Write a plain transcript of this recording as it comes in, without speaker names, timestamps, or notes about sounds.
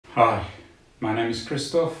Hi, my name is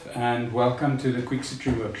Christoph and welcome to the Quick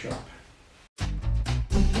Tree Workshop.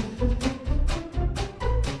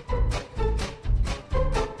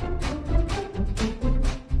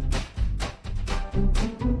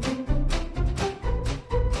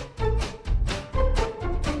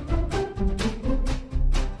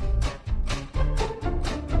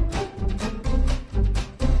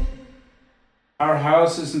 Our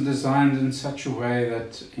house isn't designed in such a way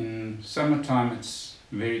that in summertime it's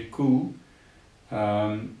very cool.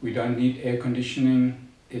 We don't need air conditioning.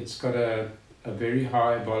 It's got a very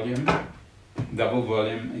high volume, double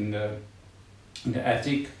volume in the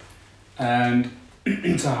attic, and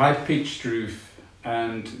it's a high-pitched roof,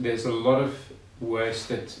 and there's a lot of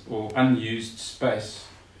wasted or unused space.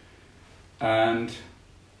 And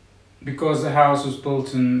because the house was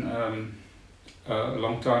built in a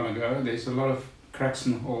long time ago, there's a lot of cracks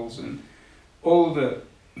and holes, and all the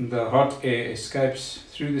hot air escapes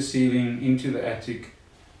through the ceiling into the attic,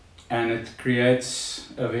 and it creates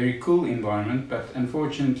a very cool environment. But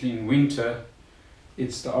unfortunately in winter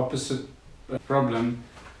it's the opposite problem,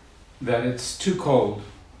 that it's too cold.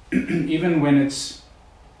 Even when it's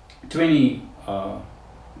 20 or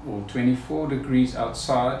 24 degrees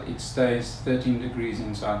outside, it stays 13 degrees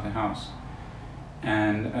inside the house,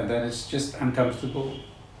 and that is just uncomfortable.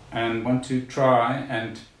 And want to try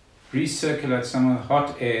and recirculate some of the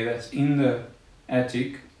hot air that's in the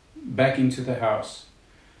attic back into the house,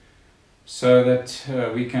 so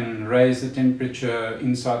that we can raise the temperature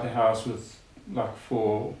inside the house with like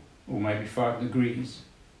 4 or maybe 5 degrees.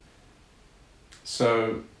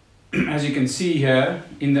 So as you can see here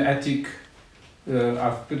in the attic,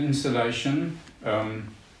 I've put insulation.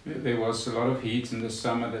 There was a lot of heat in the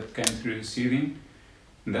summer that came through the ceiling,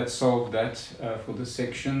 and that solved that for the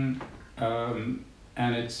section,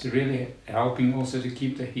 and it's really helping also to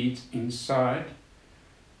keep the heat inside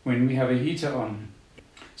when we have a heater on.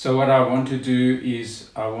 So what I want to do is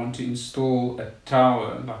I want to install a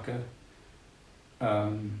tower,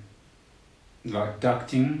 like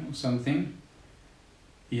ducting or something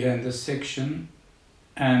here in this section,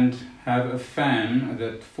 and have a fan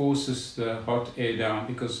that forces the hot air down,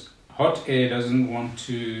 because hot air doesn't want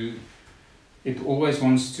to, it always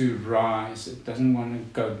wants to rise. It doesn't want to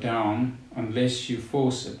go down unless you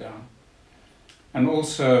force it down. And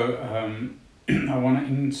also I want to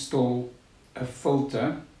install a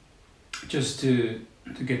filter just to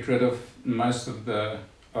get rid of most of the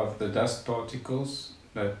dust particles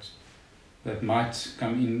that might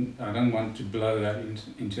come in. I don't want to blow that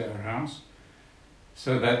into our house.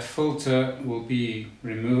 So that filter will be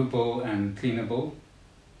removable and cleanable.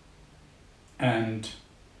 And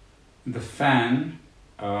the fan,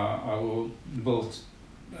 I will build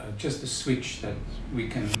just a switch that we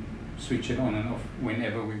can switch it on and off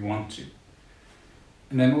whenever we want to.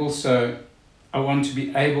 And then also I want to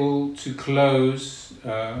be able to close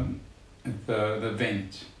the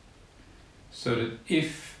vent, so that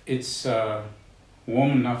if it's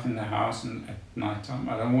warm enough in the house and at night time,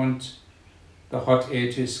 I don't want the hot air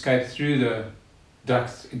to escape through the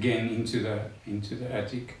duct again into the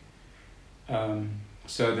attic.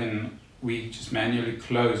 So then we just manually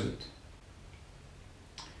close it.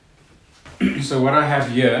 So what I have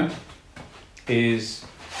here is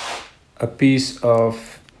a piece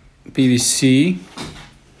of PVC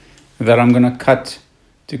that I'm going to cut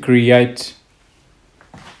to create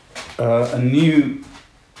a new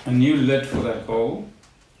lid for that hole,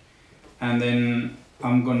 and then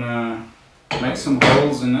I'm going to make some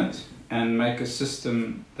holes in it and make a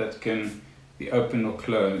system that can be opened or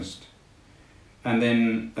closed. And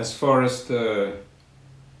then as far as the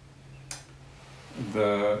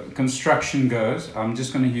construction goes, I'm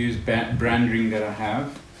just going to use brand ring that I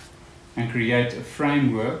have and create a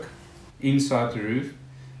framework inside the roof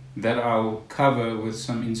that I'll cover with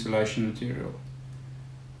some insulation material,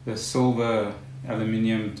 the silver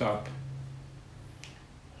aluminium type.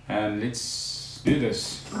 And let's do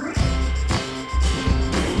this.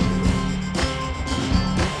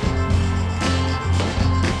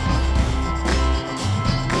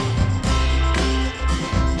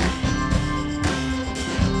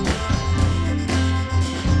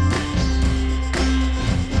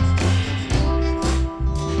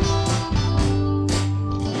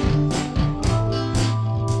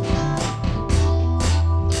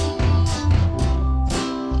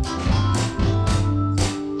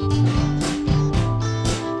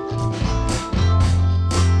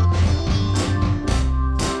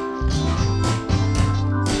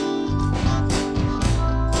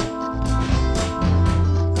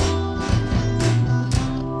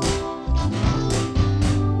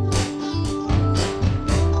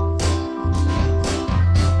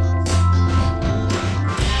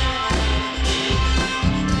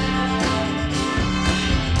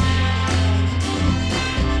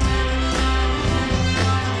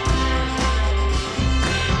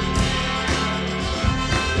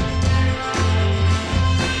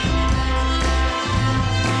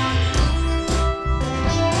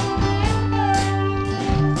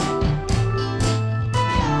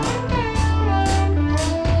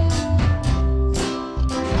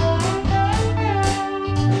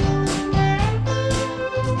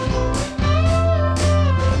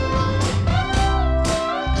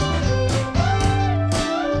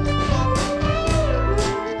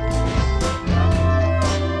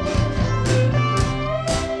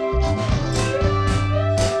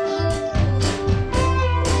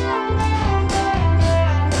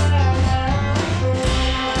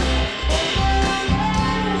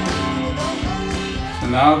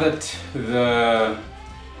 Now that the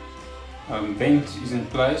vent is in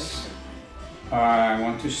place, I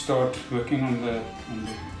want to start working on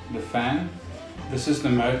the fan. This is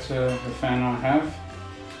the motor, the fan I have.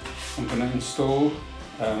 I'm going to install.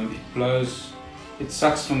 It blows, it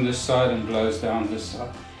sucks from this side and blows down this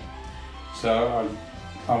side. So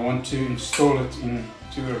I want to install it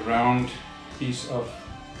into a round piece of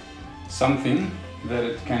something that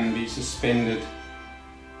it can be suspended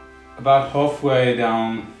about halfway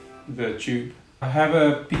down the tube. I have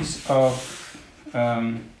a piece of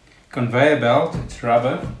conveyor belt, it's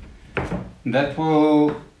rubber, that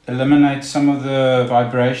will eliminate some of the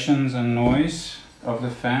vibrations and noise of the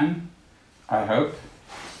fan, I hope.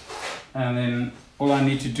 And then all I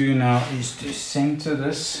need to do now is to center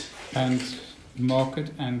this and mark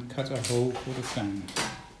it and cut a hole for the fan.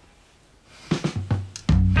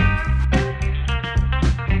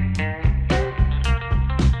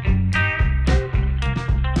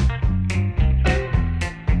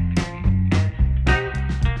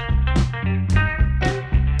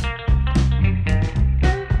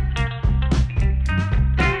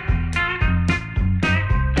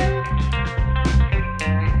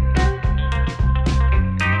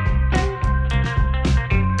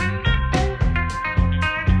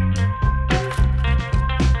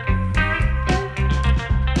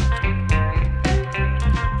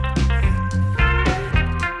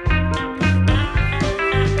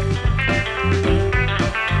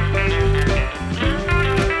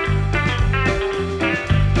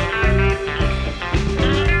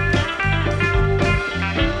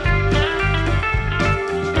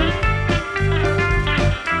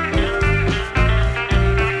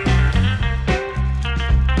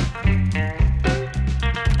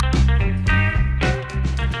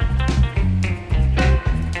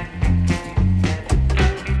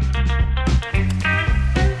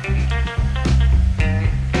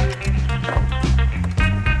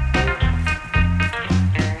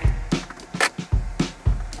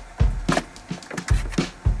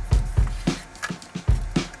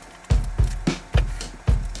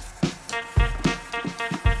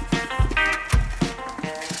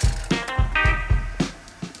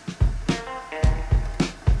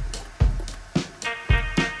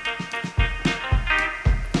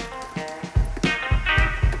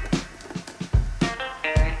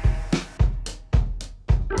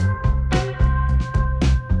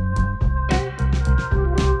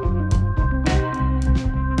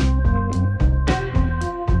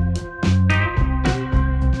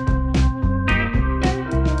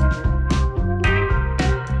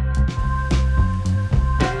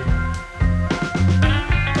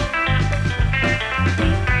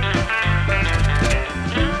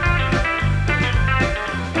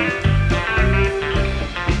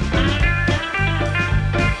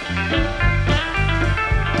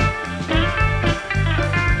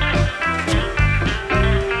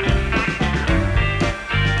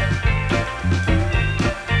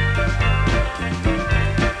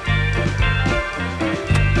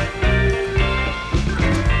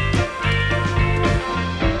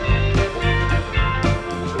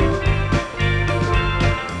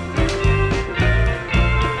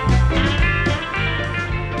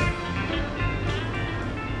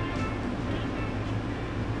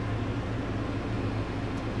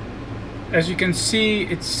 As you can see,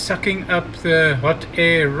 it's sucking up the hot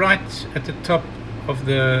air right at the top of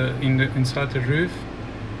inside the roof.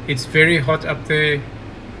 It's very hot up there,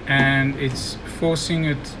 and it's forcing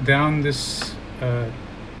it down this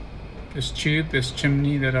tube, this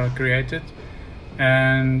chimney that I created,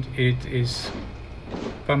 and it is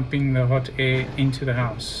pumping the hot air into the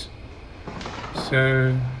house.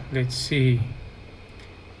 So let's see.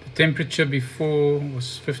 The temperature before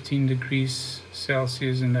was 15 degrees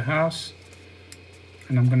Celsius in the house.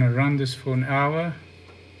 And I'm going to run this for an hour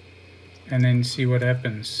and then see what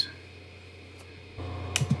happens.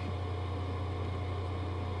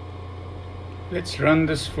 Let's run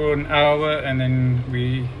this for an hour and then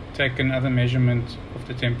we take another measurement of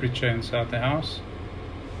the temperature inside the house.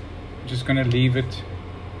 I'm just going to leave it.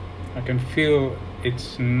 I can feel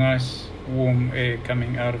it's nice warm air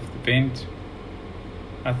coming out of the vent.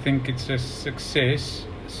 I think it's a success,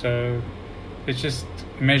 so let's just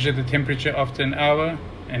measure the temperature after an hour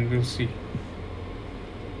and we'll see.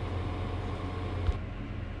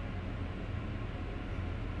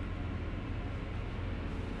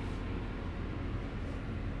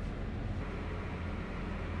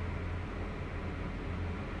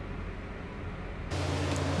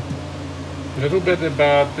 A little bit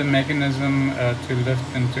about the mechanism to lift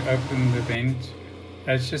and to open the vent.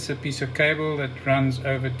 It's just a piece of cable that runs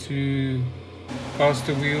over two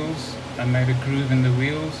caster wheels I made a groove in the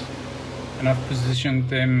wheels, and I've positioned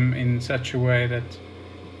them in such a way that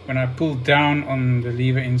when I pull down on the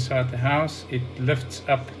lever inside the house, it lifts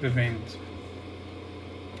up the vent.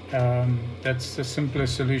 That's the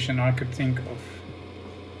simplest solution I could think of.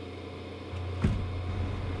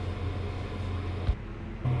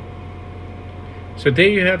 So there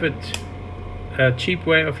you have it, a cheap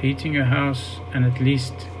way of heating your house and at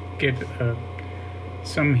least get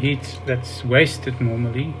some heat that's wasted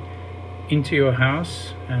normally into your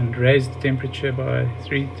house and raise the temperature by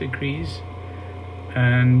 3 degrees.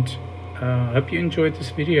 And I hope you enjoyed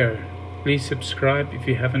this video. Please subscribe if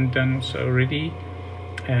you haven't done so already,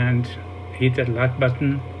 and hit that like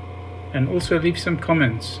button, and also leave some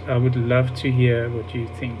comments. I would love to hear what you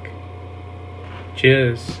think.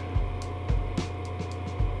 Cheers.